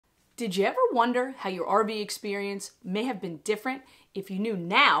Did you ever wonder how your RV experience may have been different if you knew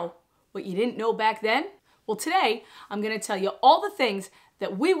now what you didn't know back then? Well, today I'm going to tell you all the things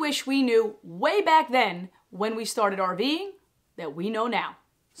that we wish we knew way back then when we started RVing that we know now.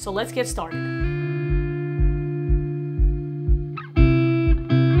 So let's get started.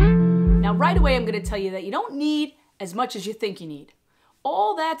 Now, right away, I'm going to tell you that you don't need as much as you think you need.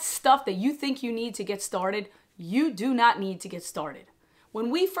 All that stuff that you think you need to get started, you do not need to get started. When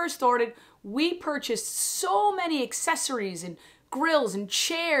we first started, we purchased so many accessories and grills and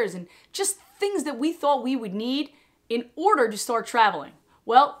chairs and just things that we thought we would need in order to start traveling.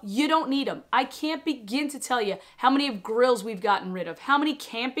 Well, you don't need them. I can't begin to tell you how many of grills we've gotten rid of, how many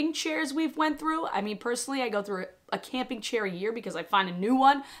camping chairs we've went through. I mean, personally, I go through a camping chair a year because I find a new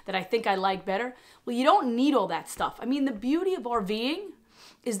one that I think I like better. Well, you don't need all that stuff. I mean, the beauty of RVing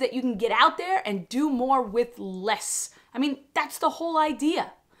is that you can get out there and do more with less. I mean, that's the whole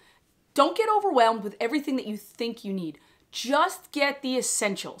idea. Don't get overwhelmed with everything that you think you need. Just get the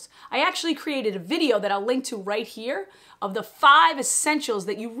essentials. I actually created a video that I'll link to right here of the 5 essentials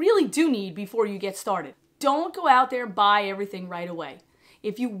that you really do need before you get started. Don't go out there and buy everything right away.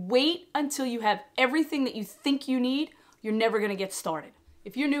 If you wait until you have everything that you think you need, you're never gonna get started.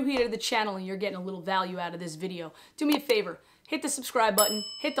 If you're new here to the channel and you're getting a little value out of this video, do me a favor. Hit the subscribe button,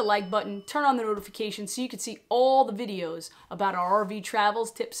 hit the like button, turn on the notifications so you can see all the videos about our RV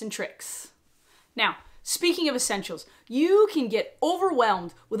travels, tips, and tricks. Now, speaking of essentials, you can get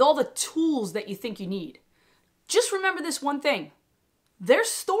overwhelmed with all the tools that you think you need. Just remember this one thing. There's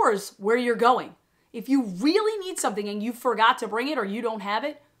stores where you're going. If you really need something and you forgot to bring it or you don't have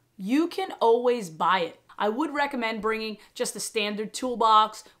it, you can always buy it. I would recommend bringing just a standard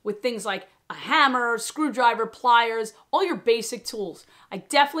toolbox with things like a hammer, screwdriver, pliers, all your basic tools. I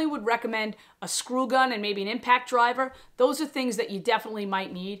definitely would recommend a screw gun and maybe an impact driver. Those are things that you definitely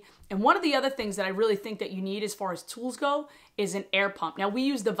might need. And one of the other things that I really think that you need as far as tools go is an air pump. Now, we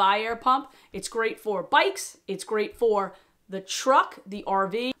use the Vi-Air pump. It's great for bikes. It's great for the truck, the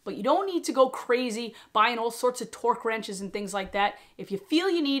RV, but you don't need to go crazy buying all sorts of torque wrenches and things like that. If you feel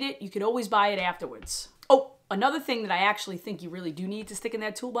you need it, you could always buy it afterwards. Oh, another thing that I actually think you really do need to stick in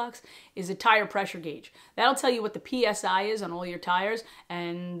that toolbox is a tire pressure gauge. That'll tell you what the PSI is on all your tires,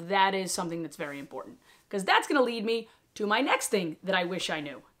 and that is something that's very important because that's going to lead me to my next thing that I wish I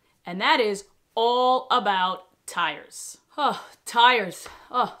knew, and that is all about tires. Oh, tires.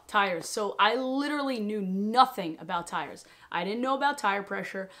 Oh, tires. So I literally knew nothing about tires. I didn't know about tire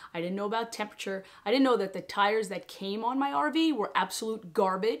pressure. I didn't know about temperature. I didn't know that the tires that came on my RV were absolute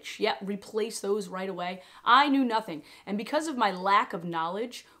garbage. Yeah, replace those right away. I knew nothing. And because of my lack of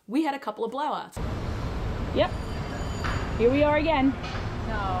knowledge, we had a couple of blowouts. Yep. Here we are again.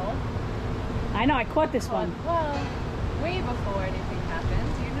 No. I know, I caught this one. Well, way before anything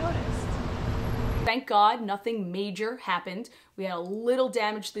happened, you noticed. Thank God nothing major happened. We had a little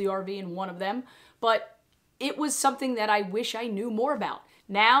damage to the RV in one of them, but it was something that I wish I knew more about.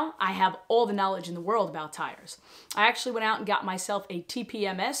 Now I have all the knowledge in the world about tires. I actually went out and got myself a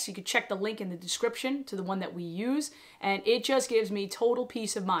TPMS. You can check the link in the description to the one that we use, and it just gives me total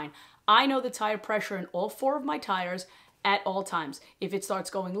peace of mind. I know the tire pressure in all 4 of my tires at all times. If it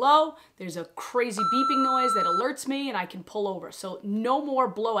starts going low, there's a crazy beeping noise that alerts me and I can pull over. So no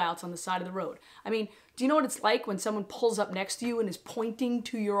more blowouts on the side of the road. I mean, do you know what it's like when someone pulls up next to you and is pointing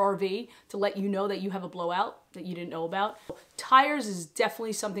to your RV to let you know that you have a blowout that you didn't know about? Tires is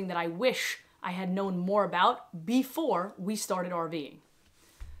definitely something that I wish I had known more about before we started RVing.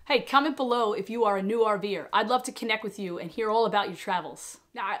 Hey, comment below if you are a new RVer. I'd love to connect with you and hear all about your travels.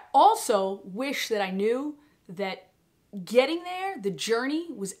 Now, I also wish that I knew that getting there, the journey,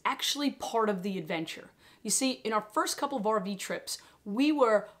 was actually part of the adventure. You see, in our first couple of RV trips, we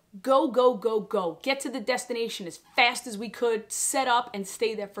were go, go, go, go. Get to the destination as fast as we could, set up, and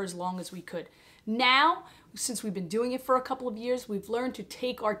stay there for as long as we could. Now, since we've been doing it for a couple of years, we've learned to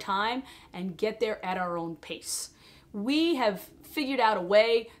take our time and get there at our own pace. We have figured out a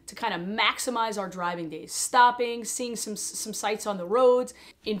way to kind of maximize our driving days, stopping, seeing some sights on the roads.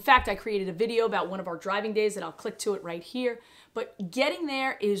 In fact, I created a video about one of our driving days that I'll click to it right here. But getting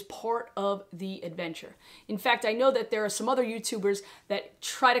there is part of the adventure. In fact, I know that there are some other YouTubers that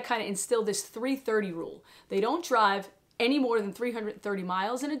try to kind of instill this 330 rule. They don't drive any more than 330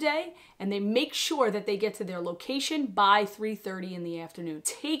 miles in a day, and they make sure that they get to their location by 3:30 in the afternoon.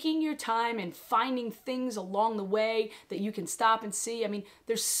 Taking your time and finding things along the way that you can stop and see. I mean,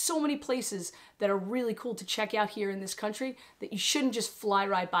 there's so many places that are really cool to check out here in this country that you shouldn't just fly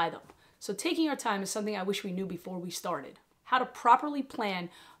right by them. So taking our time is something I wish we knew before we started. How to properly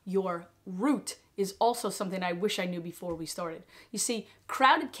plan your route is also something I wish I knew before we started. You see,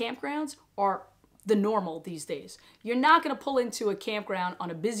 crowded campgrounds are the normal these days. You're not going to pull into a campground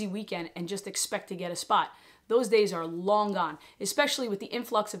on a busy weekend and just expect to get a spot. Those days are long gone, especially with the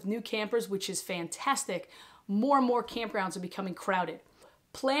influx of new campers, which is fantastic. More and more campgrounds are becoming crowded.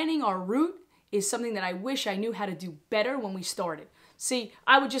 Planning our route is something that I wish I knew how to do better when we started. See,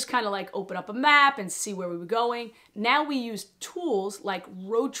 I would just kind of like open up a map and see where we were going. Now we use tools like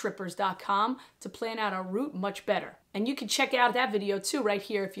roadtrippers.com to plan out our route much better. And you can check out that video too right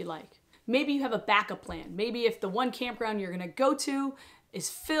here if you like. Maybe you have a backup plan. Maybe if the one campground you're gonna go to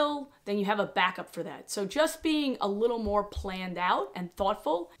is filled, then you have a backup for that. So just being a little more planned out and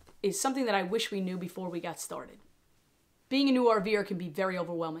thoughtful is something that I wish we knew before we got started. Being a new RVer can be very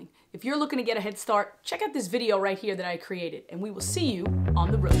overwhelming. If you're looking to get a head start, check out this video right here that I created, and we will see you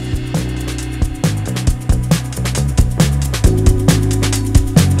on the road.